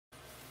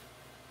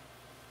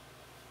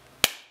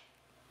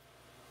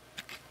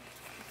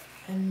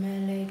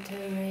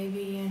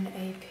Arabian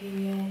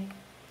APA.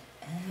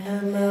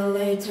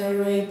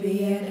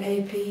 Arabian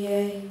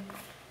APA.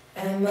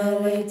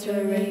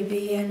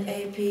 Arabian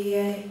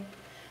APA.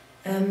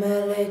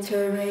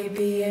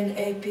 Arabian APA. Arabian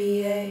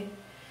APA.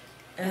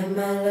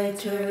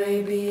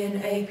 Arabian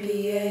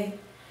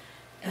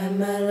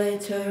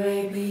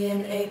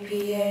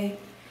APA.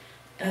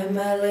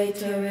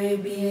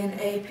 Arabian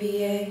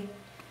APA.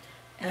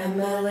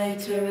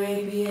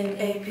 Arabian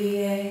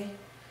APA.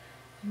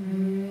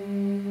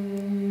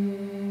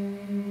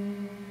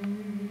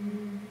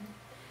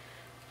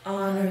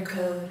 Honor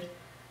code,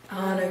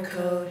 honor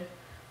code,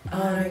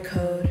 honor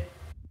code.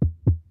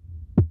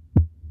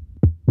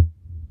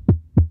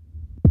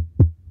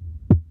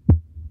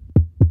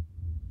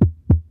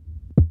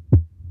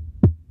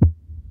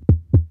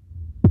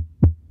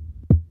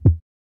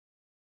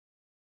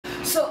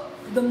 So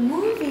the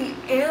movie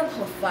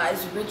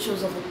amplifies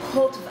rituals of the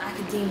cult of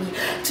academia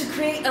to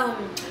create, a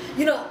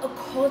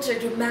culture,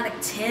 dramatic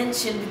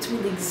tension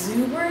between the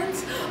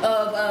exuberance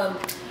of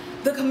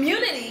the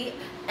community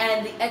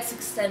and the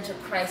existential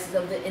crisis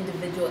of the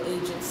individual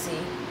agency.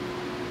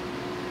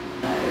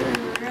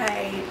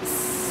 Alright,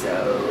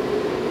 so...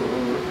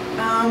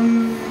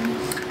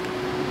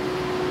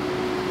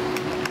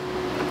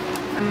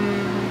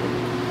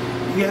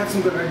 You have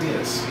some good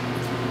ideas.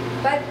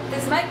 But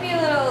this might be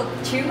a little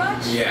too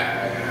much?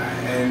 Yeah,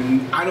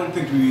 and I don't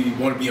think we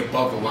want to be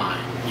above the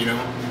line, you know?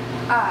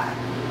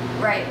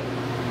 Right.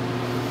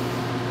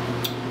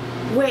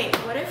 Wait,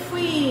 what if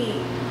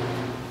we...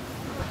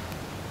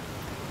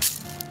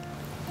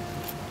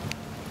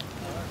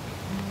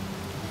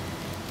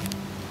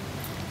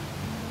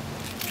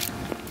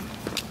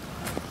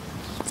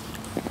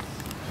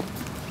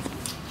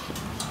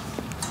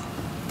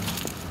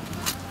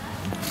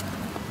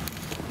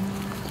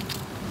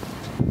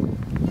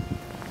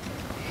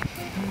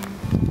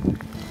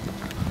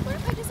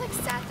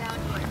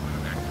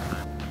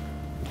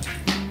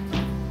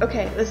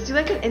 Okay, let's do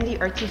like an indie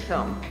artsy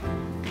film.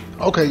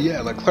 Okay,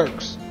 yeah, like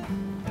Clerks.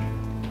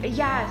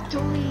 Yeah,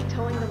 totally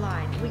towing the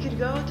line. We could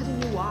go to the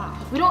new wall.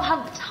 We don't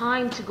have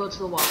time to go to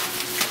the wall.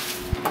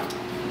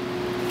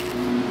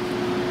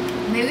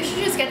 Maybe we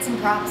should just get some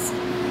props.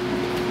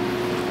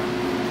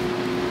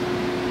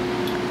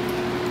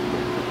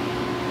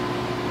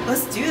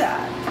 Let's do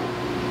that.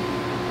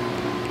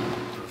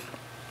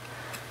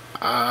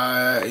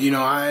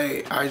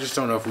 I just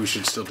don't know if we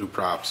should still do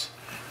props.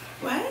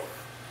 What?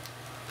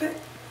 But...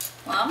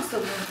 Well, I'm still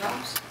doing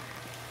props.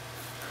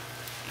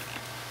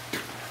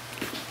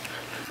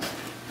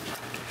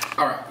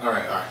 Alright.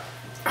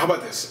 How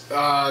about this?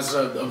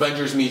 So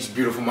Avengers meets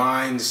Beautiful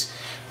Minds.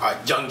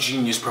 Young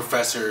genius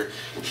professor.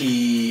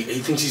 He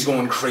thinks he's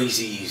going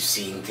crazy,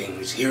 seeing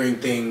things, hearing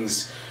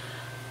things.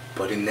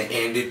 But in the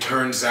end, it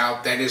turns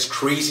out that his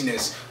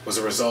craziness was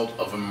a result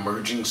of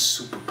emerging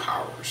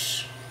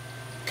superpowers.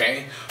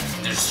 Okay?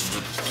 There's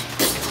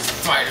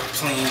fighter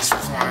planes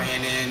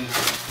flying in,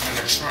 and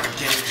they're trying to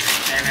get him.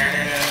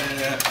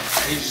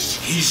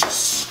 He's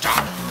just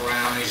stomping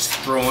around. He's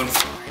throwing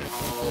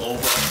fire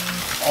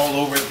all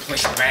over the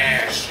place.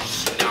 Bash.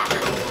 He's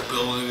knocking over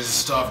buildings and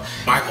stuff.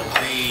 Michael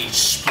Bay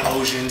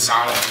explosions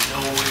out of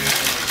nowhere.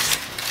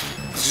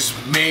 It's just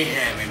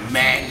mayhem and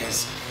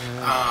madness.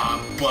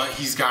 But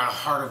he's got a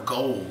heart of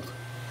gold.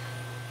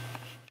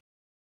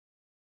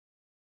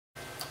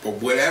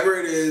 But whatever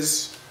it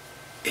is,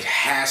 it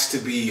has to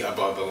be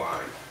above the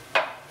line.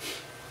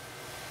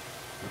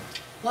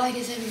 Why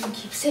does everyone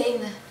keep saying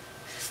that?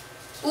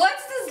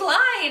 What's this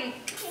line?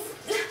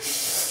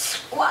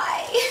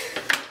 Why?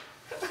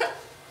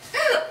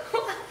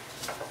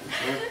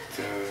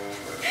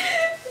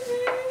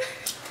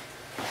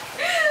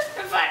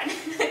 I'm fine.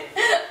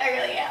 I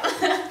really am.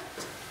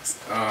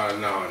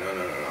 No.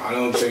 I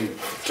don't think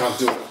trying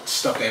to do a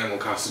stuffed animal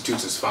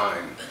constitutes as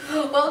fine.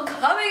 Well,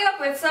 coming up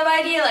with some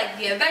idea like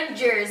the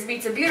Avengers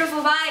meets a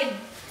beautiful mind,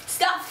 it's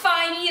not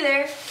fine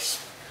either.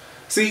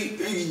 See,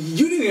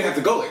 you didn't even have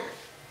to go there.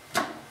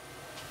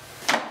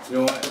 You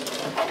know what?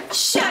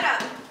 Shut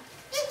up!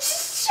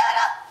 Just shut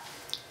up!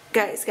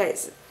 Guys,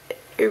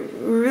 it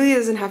really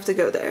doesn't have to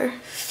go there.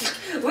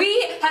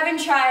 We have been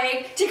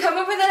trying to come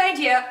up with an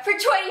idea for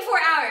 24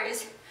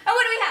 hours. And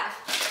what do we have?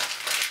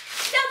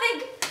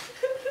 Nothing.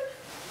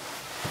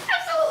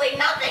 Absolutely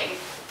nothing.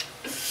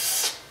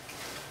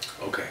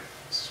 Okay.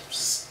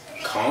 Just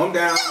calm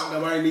down.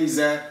 Nobody needs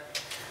that.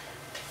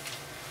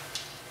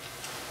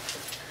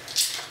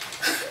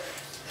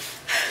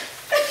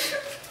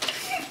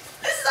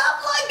 Stop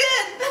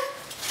looking.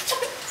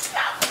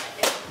 Stop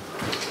looking.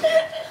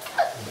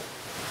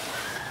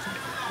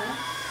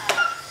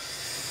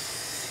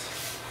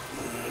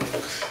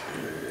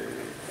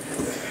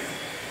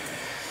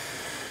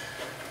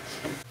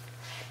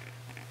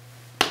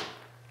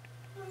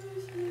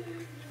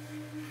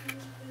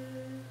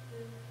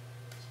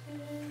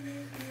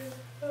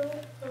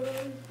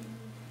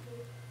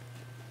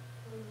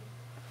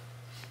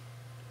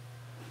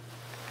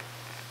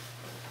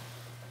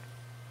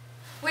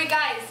 Wait,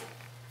 guys,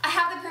 I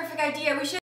have the perfect idea. We should